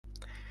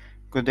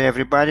Good day,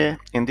 everybody.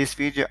 In this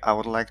video, I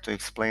would like to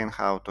explain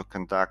how to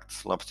conduct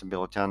slope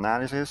stability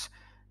analysis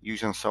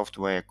using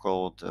software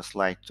called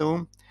Slide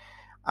 2.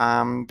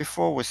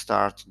 Before we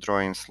start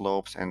drawing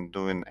slopes and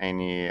doing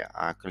any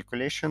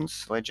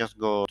calculations, let's just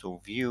go to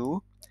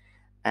View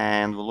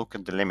and we'll look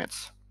at the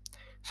limits.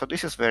 So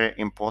this is very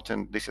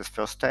important. This is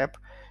first step.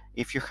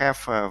 If you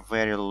have a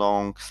very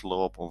long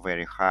slope or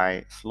very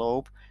high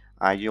slope,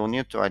 you'll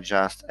need to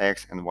adjust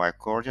X and Y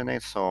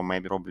coordinates. So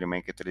maybe probably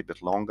make it a little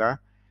bit longer.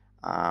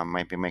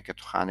 Maybe make it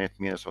 100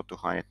 meters or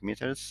 200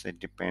 meters,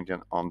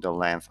 depending on the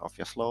length of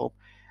your slope.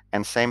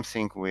 And same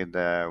thing with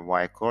the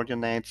Y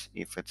coordinates.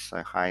 If it's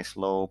a high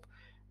slope,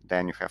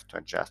 then you have to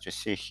adjust. You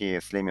see here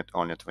it's limit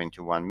only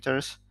 21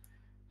 meters.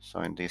 So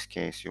in this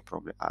case, you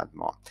probably add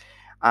more.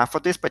 For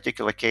this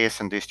particular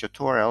case in this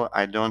tutorial,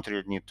 I don't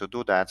really need to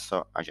do that,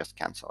 so I just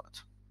cancel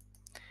it.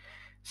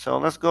 So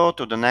let's go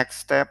to the next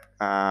step,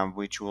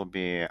 which will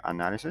be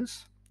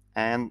analysis.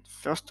 And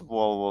first of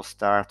all, we'll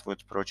start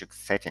with project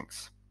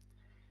settings.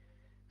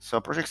 So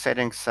project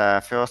settings,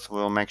 first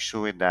we'll make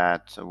sure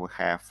that we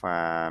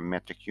have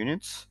metric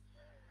units.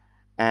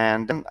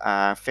 And then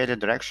failure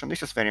direction.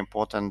 This is very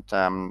important.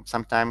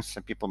 Sometimes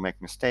people make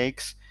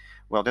mistakes.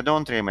 Well, they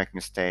don't really make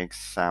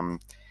mistakes.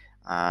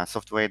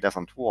 Software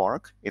doesn't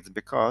work. It's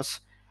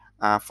because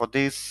for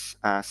this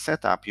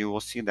setup, you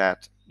will see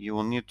that you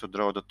will need to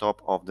draw the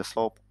top of the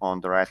slope on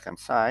the right-hand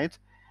side,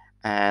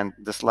 and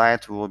the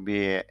slide will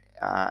be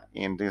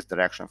in this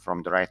direction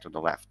from the right to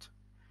the left.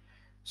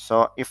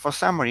 So if for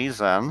some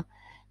reason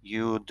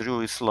you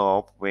drew a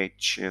slope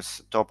which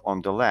is top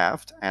on the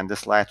left and the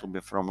slide will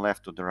be from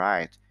left to the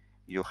right,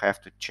 you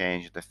have to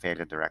change the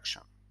failure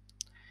direction.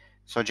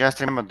 So just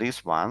remember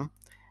this one,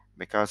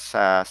 because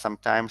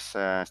sometimes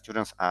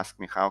students ask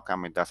me how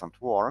come it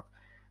doesn't work.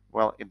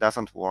 Well, it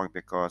doesn't work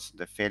because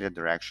the failure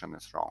direction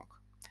is wrong.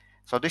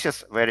 So this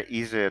is very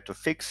easy to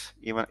fix.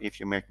 Even if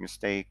you make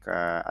mistake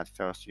at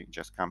first, you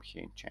just come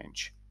here and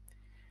change.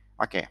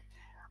 Okay.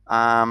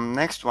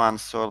 Next one,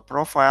 soil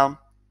profile.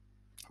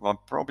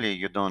 Well, probably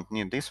you don't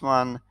need this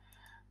one.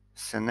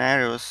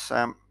 Scenarios.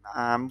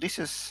 This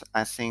is,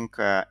 I think,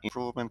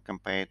 improvement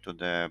compared to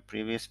the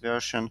previous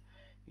version.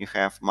 You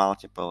have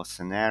multiple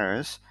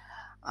scenarios.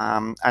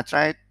 I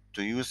tried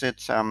to use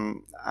it.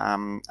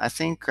 I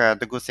think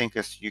the good thing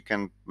is you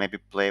can maybe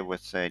play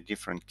with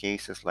different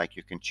cases, like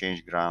you can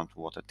change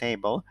groundwater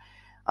table.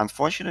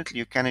 Unfortunately,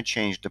 you cannot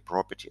change the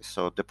properties.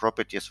 So the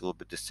properties will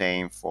be the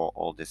same for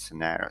all these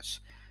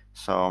scenarios.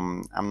 So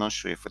I'm not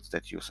sure if it's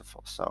that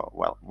useful. So,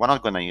 well, we're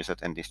not going to use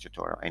it in this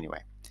tutorial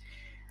anyway.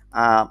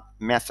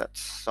 Methods.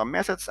 So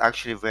methods are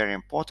actually very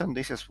important.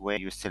 This is where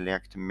you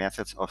select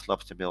methods of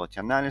slope stability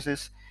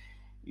analysis.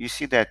 You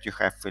see that you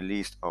have a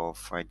list of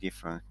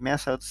different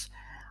methods.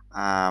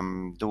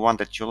 The one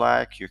that you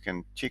like, you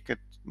can tick it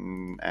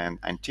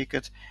and untick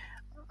it.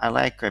 I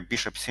like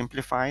Bishop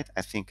Simplified.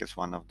 I think it's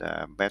one of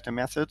the better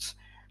methods.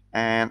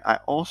 And I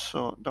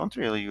also don't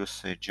really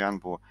use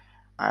Janbu.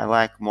 I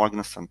like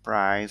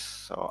Morgenstern-Price,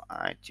 so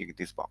I tick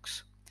this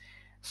box.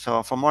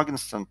 So for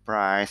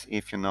Morgenstern-Price,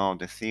 if you know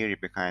the theory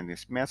behind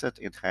this method,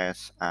 it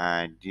has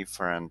a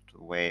different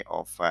way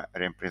of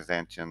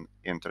representing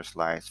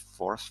interslice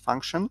force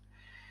function.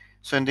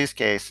 So in this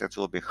case, it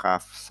will be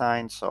half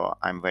sine, so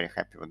I'm very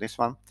happy with this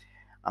one.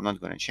 I'm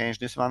not going to change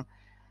this one.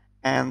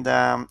 And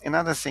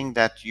another thing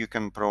that you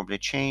can probably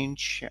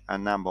change a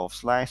number of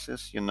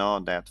slices. You know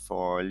that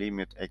for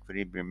limit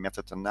equilibrium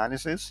method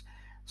analysis,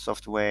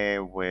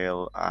 software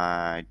will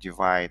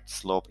divide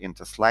slope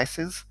into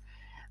slices.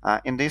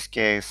 In this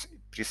case,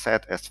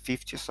 preset as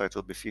 50, so it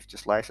will be 50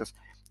 slices.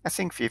 I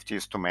think 50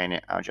 is too many.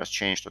 I'll just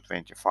change to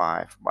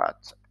 25,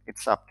 but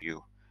it's up to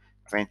you.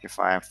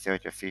 25,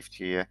 30,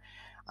 50.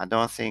 I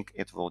don't think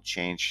it will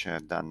change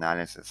the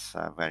analysis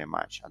very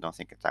much. I don't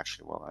think it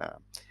actually will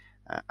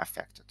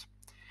affect it.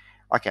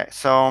 Okay,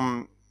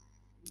 so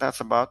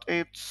that's about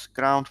it.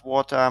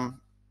 Groundwater.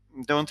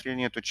 Don't really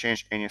need to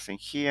change anything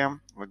here.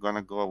 We're going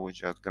to go with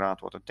just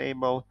groundwater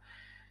table.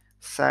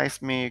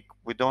 Seismic,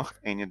 we don't have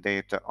any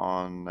data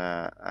on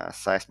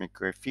seismic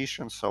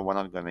coefficient, so we're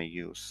not going to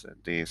use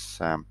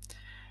this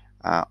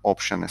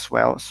option as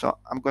well. So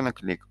I'm going to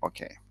click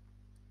OK.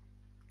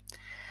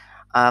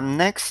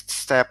 Next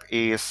step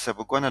is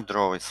we're going to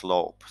draw a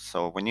slope.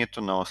 So we need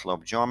to know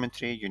slope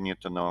geometry. You need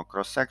to know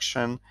cross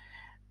section.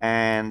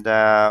 And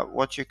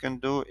what you can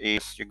do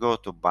is you go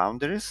to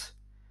boundaries,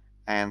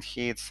 and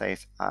here it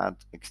says add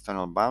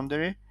external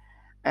boundary,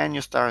 and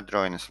you start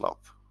drawing a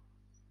slope.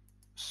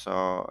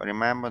 So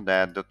remember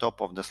that the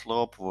top of the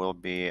slope will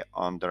be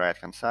on the right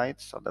hand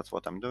side, so that's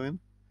what I'm doing.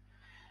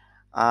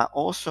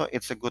 Also,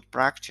 it's a good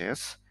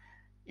practice.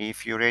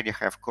 If you already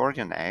have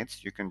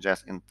coordinates, you can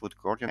just input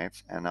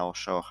coordinates, and I'll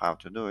show how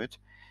to do it.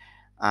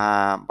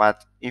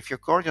 But if your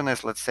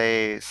coordinates, let's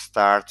say,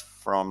 start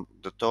from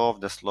the top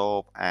of the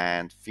slope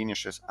and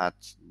finishes at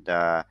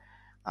the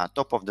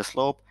top of the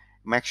slope,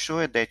 make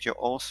sure that you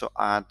also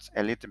add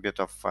a little bit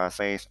of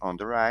space on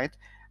the right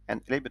and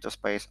a little bit of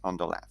space on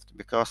the left.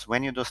 Because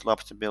when you do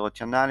slope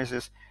stability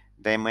analysis,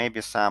 there may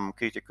be some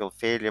critical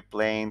failure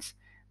planes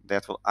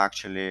that will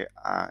actually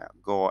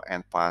go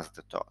and pass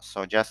the toe.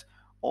 So just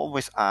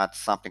always add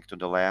something to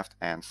the left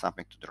and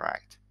something to the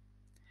right.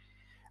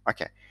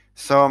 Okay,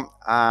 so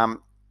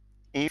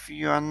if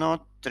you are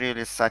not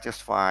really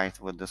satisfied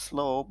with the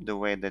slope the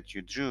way that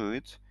you drew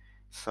it,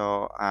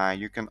 so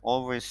you can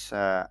always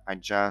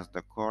adjust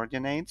the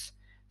coordinates.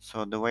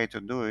 So the way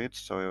to do it,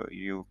 so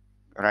you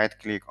right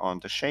click on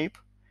the shape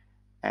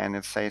and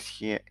it says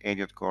here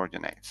edit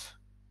coordinates.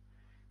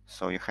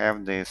 So you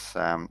have this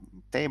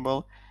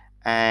table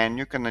and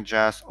you can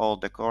adjust all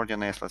the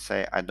coordinates. Let's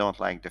say I don't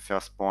like the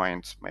first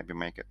point, maybe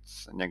make it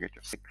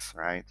 -6,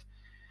 right?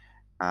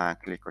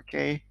 Click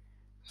OK.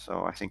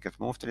 So I think it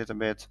moved a little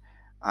bit.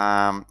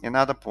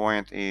 Another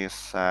point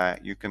is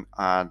you can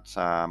add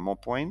more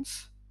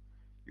points.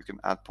 You can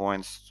add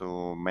points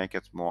to make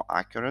it more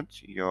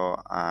accurate,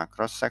 your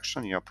cross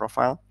section, your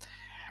profile.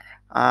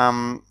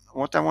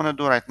 What I want to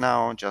do right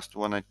now, just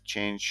want to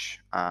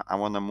change, I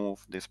want to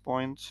move this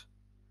point,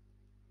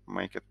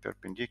 make it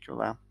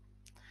perpendicular.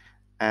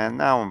 And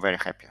now I'm very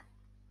happy.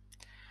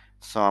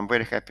 So I'm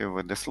very happy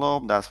with the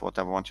slope. That's what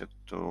I wanted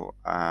to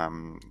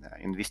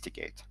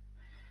investigate.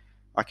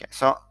 Okay,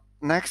 so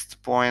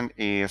next point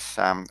is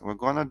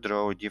we're gonna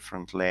draw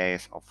different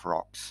layers of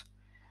rocks.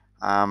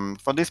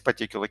 For this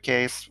particular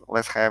case,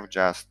 let's have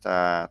just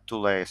 2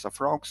 layers of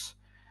rocks,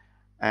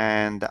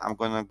 and I'm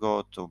gonna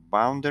go to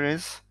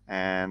boundaries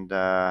and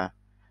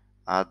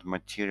add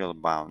material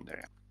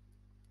boundary.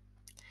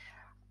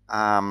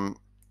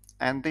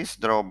 And this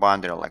draw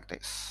boundary like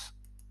this.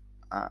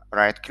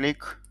 Right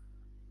click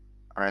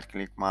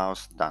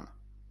mouse, done.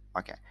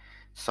 Okay,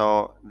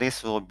 so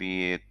this will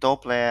be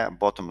top layer,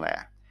 bottom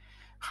layer.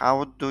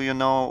 How do you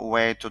know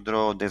where to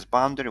draw this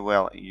boundary?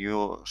 Well,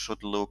 you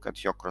should look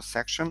at your cross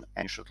section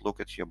and you should look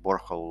at your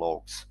borehole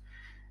logs.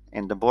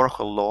 In the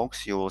borehole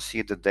logs, you will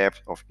see the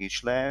depth of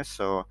each layer,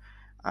 so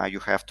you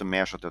have to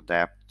measure the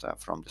depth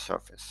from the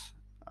surface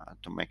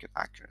to make it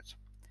accurate.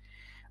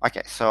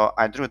 Okay, so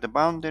I drew the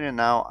boundary.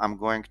 Now I'm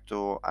going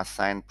to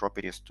assign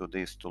properties to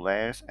these 2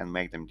 layers and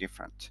make them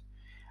different.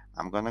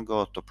 I'm going to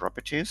go to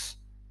properties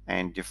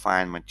and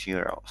define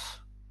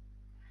materials.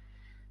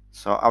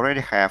 So I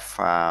already have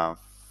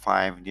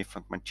 5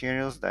 different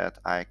materials that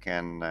I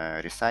can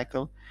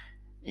recycle.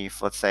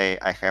 If, let's say,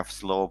 I have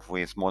slope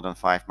with more than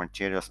 5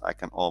 materials, I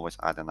can always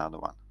add another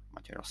one,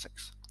 material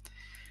 6.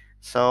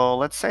 So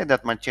let's say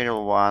that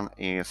material 1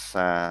 is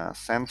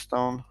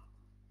sandstone,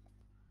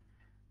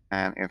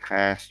 and it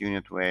has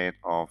unit weight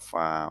of,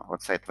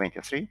 let's say,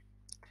 23.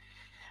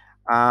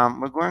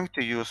 We're going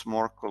to use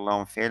more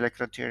Coulomb failure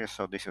criteria,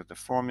 so this is the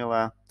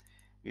formula.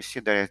 You see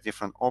there is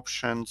different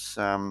options.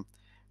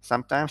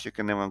 Sometimes you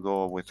can even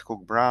go with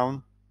Hook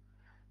Brown.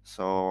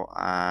 So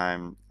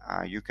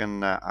you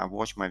can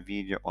watch my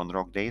video on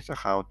rock data,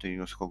 how to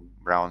use Hook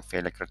Brown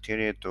failure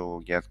criteria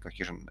to get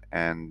cohesion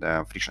and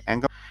friction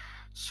angle.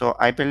 So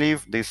I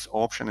believe this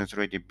option is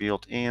already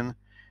built in.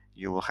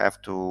 You will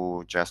have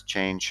to just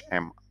change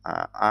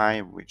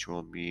MI, which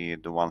will be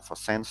the one for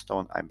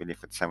sandstone. I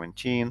believe it's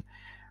 17.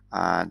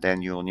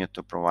 Then you'll need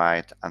to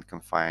provide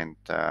unconfined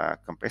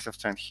compressive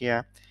strength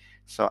here.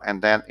 So,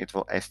 and then it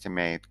will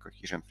estimate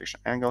cohesion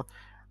friction angle.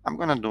 I'm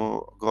gonna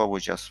go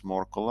with just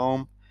more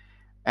Coulomb.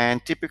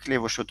 And typically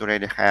we should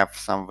already have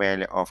some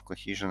value of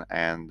cohesion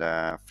and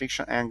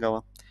friction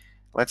angle.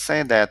 Let's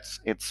say that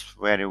it's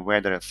very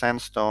weathered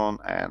sandstone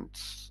and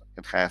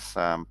it has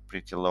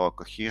pretty low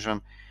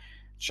cohesion.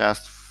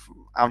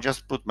 I'll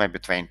just put maybe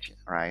 20,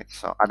 right?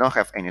 So I don't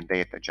have any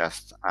data,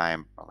 just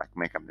I'm like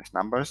make up these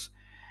numbers.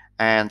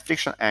 And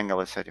friction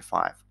angle is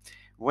 35.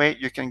 Where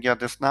you can get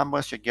these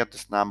numbers, you get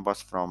these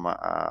numbers from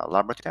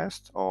laboratory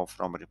tests or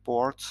from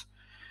reports.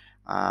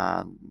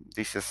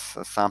 This is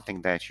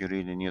something that you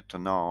really need to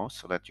know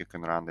so that you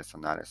can run this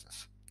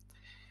analysis.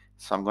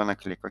 So I'm going to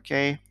click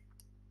OK.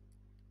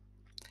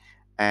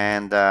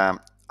 And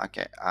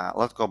okay,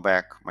 let's go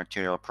back,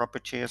 material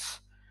properties.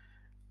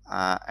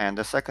 And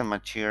the second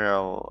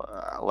material,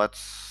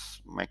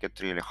 let's make it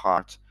really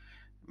hard,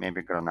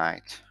 maybe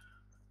granite.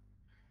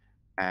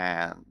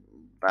 And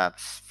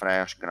that's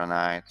fresh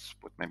granite,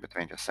 put maybe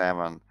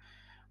 27.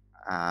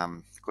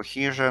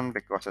 Cohesion,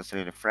 because it's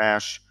really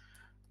fresh,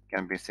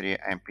 can be 3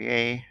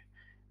 MPa,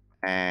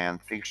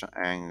 and friction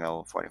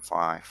angle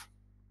 45.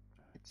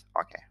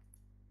 Okay.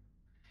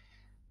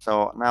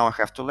 So now I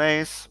have 2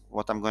 layers.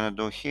 What I'm going to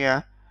do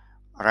here,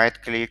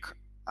 right click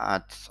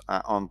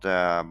on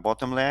the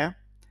bottom layer,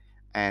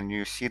 and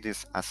you see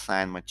this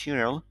assign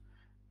material,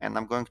 and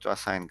I'm going to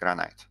assign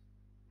granite.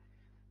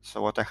 So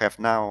what I have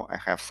now, I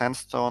have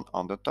sandstone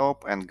on the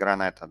top and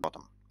granite at the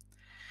bottom.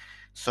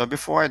 So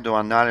before I do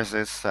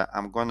analysis,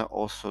 I'm going to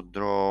also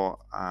draw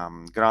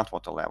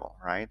groundwater level,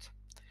 right?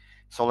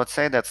 So let's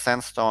say that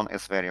sandstone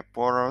is very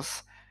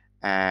porous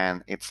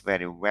and it's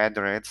very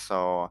weathered,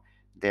 so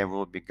there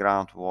will be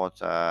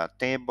groundwater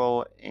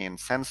table in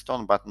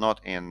sandstone, but not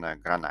in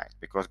granite,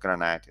 because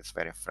granite is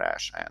very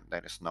fresh and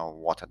there is no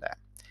water there.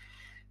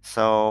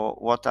 So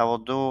what I will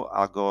do,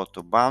 I'll go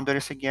to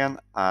boundaries again,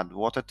 add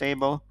water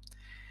table.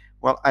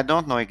 Well, I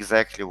don't know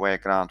exactly where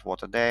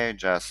groundwater there,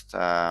 just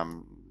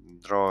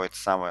draw it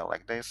somewhere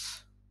like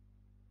this,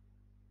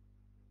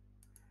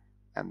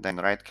 and then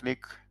right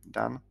click,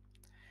 done.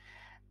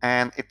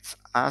 And it's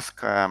asked,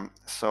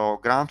 so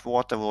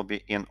groundwater will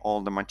be in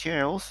all the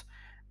materials,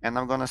 and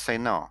I'm gonna say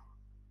no.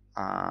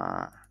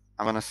 I'm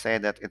gonna say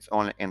that it's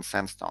only in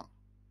sandstone.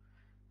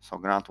 So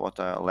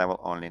groundwater level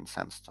only in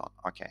sandstone.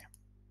 Okay.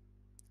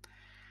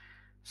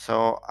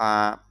 So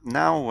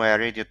now we're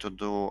ready to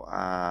do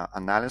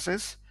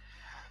analysis.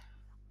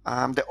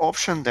 The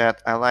option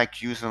that I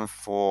like using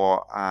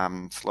for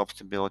slope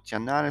stability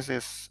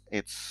analysis,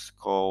 it's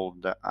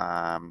called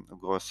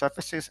grow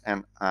surfaces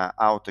and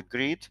outer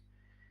grid.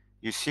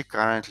 You see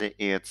currently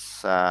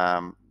it's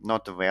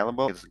not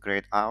available, it's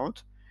grayed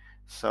out.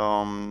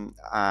 So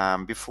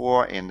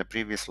before in the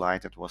previous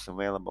slide it was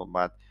available,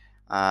 but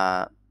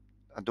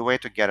the way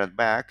to get it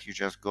back, you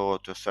just go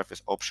to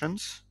surface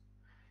options.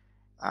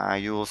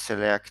 You will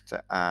select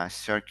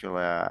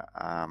circular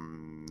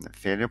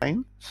failure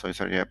plane, so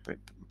it's already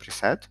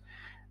preset,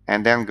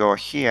 and then go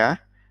here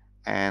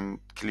and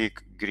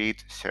click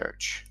grid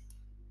search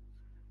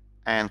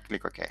and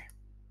click OK.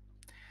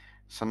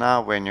 So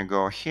now when you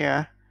go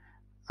here,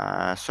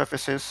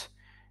 surfaces,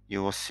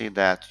 you will see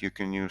that you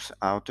can use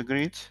outer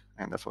grid,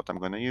 and that's what I'm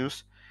going to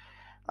use.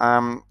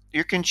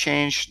 You can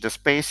change the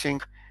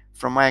spacing.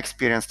 From my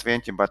experience,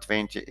 20 by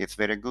 20 it's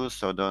very good,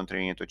 so don't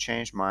really need to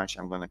change much.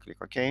 I'm going to click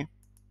OK.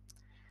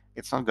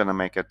 It's not going to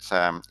make it,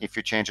 if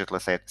you change it,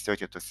 let's say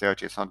 30 to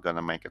 30, it's not going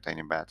to make it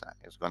any better.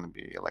 It's going to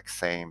be like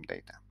same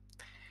data.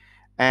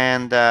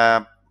 And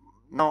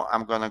now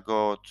I'm going to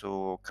go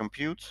to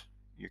compute.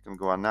 You can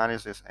go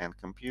analysis and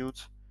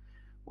compute.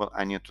 Well,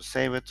 I need to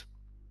save it.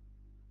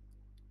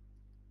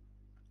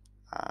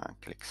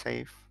 Click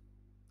save.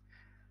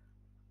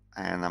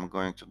 And I'm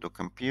going to do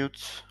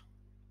compute.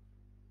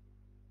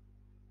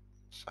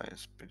 So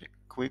it's pretty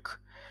quick.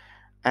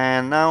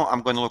 And now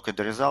I'm going to look at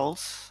the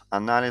results,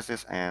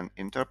 analysis and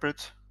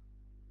interpret.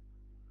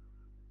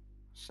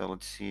 So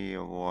let's see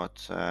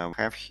what we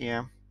have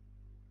here.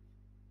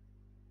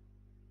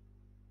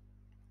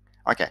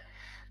 Okay,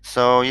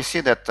 so you see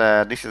that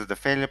this is the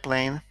failure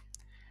plane.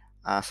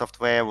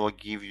 Software will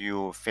give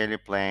you failure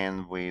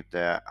plane with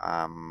the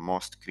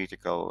most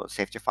critical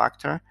safety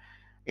factor.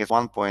 It's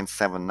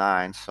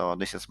 1.79, so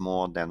this is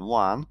more than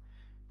 1,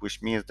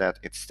 which means that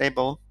it's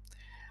stable.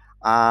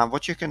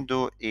 What you can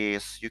do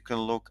is you can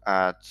look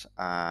at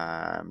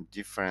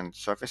different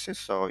surfaces.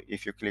 So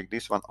if you click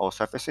this one, all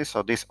surfaces,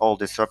 so all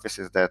the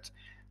surfaces that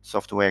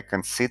software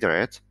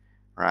considered,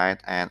 right?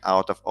 And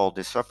out of all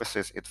these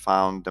surfaces, it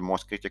found the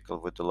most critical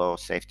with the low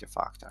safety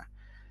factor.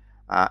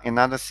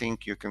 Another thing,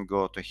 you can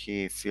go to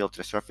here,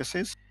 filter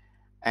surfaces,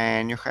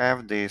 and you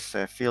have this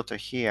filter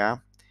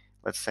here.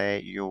 Let's say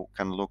you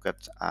can look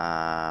at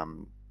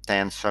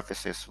 10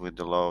 surfaces with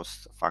the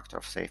lowest factor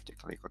of safety.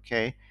 Click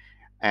OK,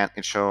 and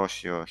it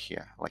shows you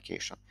here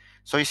location.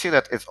 So you see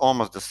that it's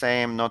almost the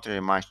same, not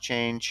really much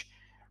change,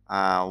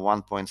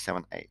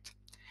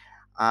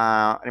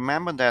 1.78.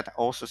 Remember that I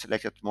also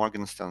selected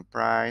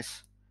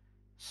Morgenstern-Price.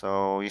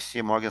 So you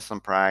see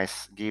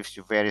Morgenstern-Price gives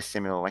you very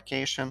similar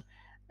location,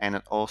 and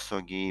it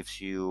also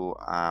gives you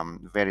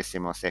very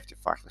similar safety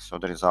factors. So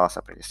the results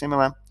are pretty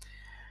similar.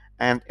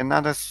 And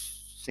another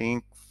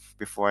thing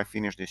before I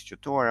finish this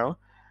tutorial,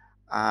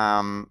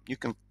 you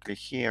can click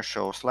here,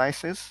 show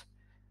slices.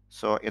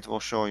 So it will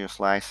show you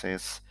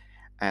slices,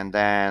 and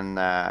then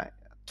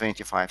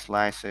 25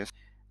 slices.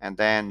 And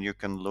then you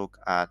can look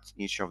at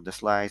each of the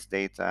slice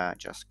data.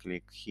 Just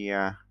click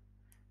here,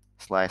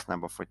 slice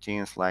number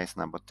 14, slice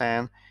number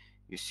 10.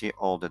 You see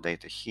all the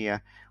data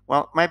here.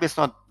 Well, maybe it's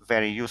not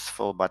very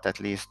useful, but at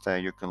least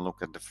you can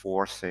look at the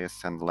forces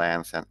and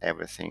lengths and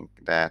everything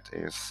that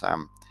is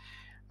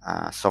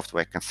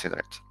software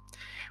considered.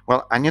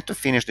 Well, I need to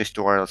finish this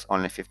tutorial. It's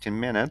only 15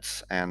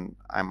 minutes, and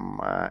I'm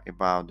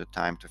about the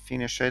time to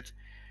finish it.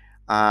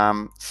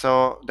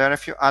 So there are a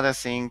few other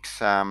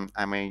things.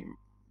 I may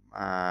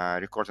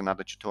record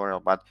another tutorial,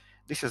 but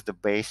this is the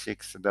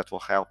basics that will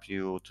help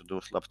you to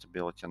do slope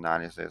stability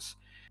analysis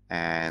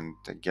and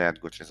get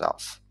good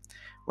results.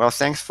 Well,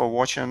 thanks for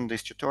watching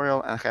this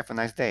tutorial and have a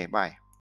nice day. Bye.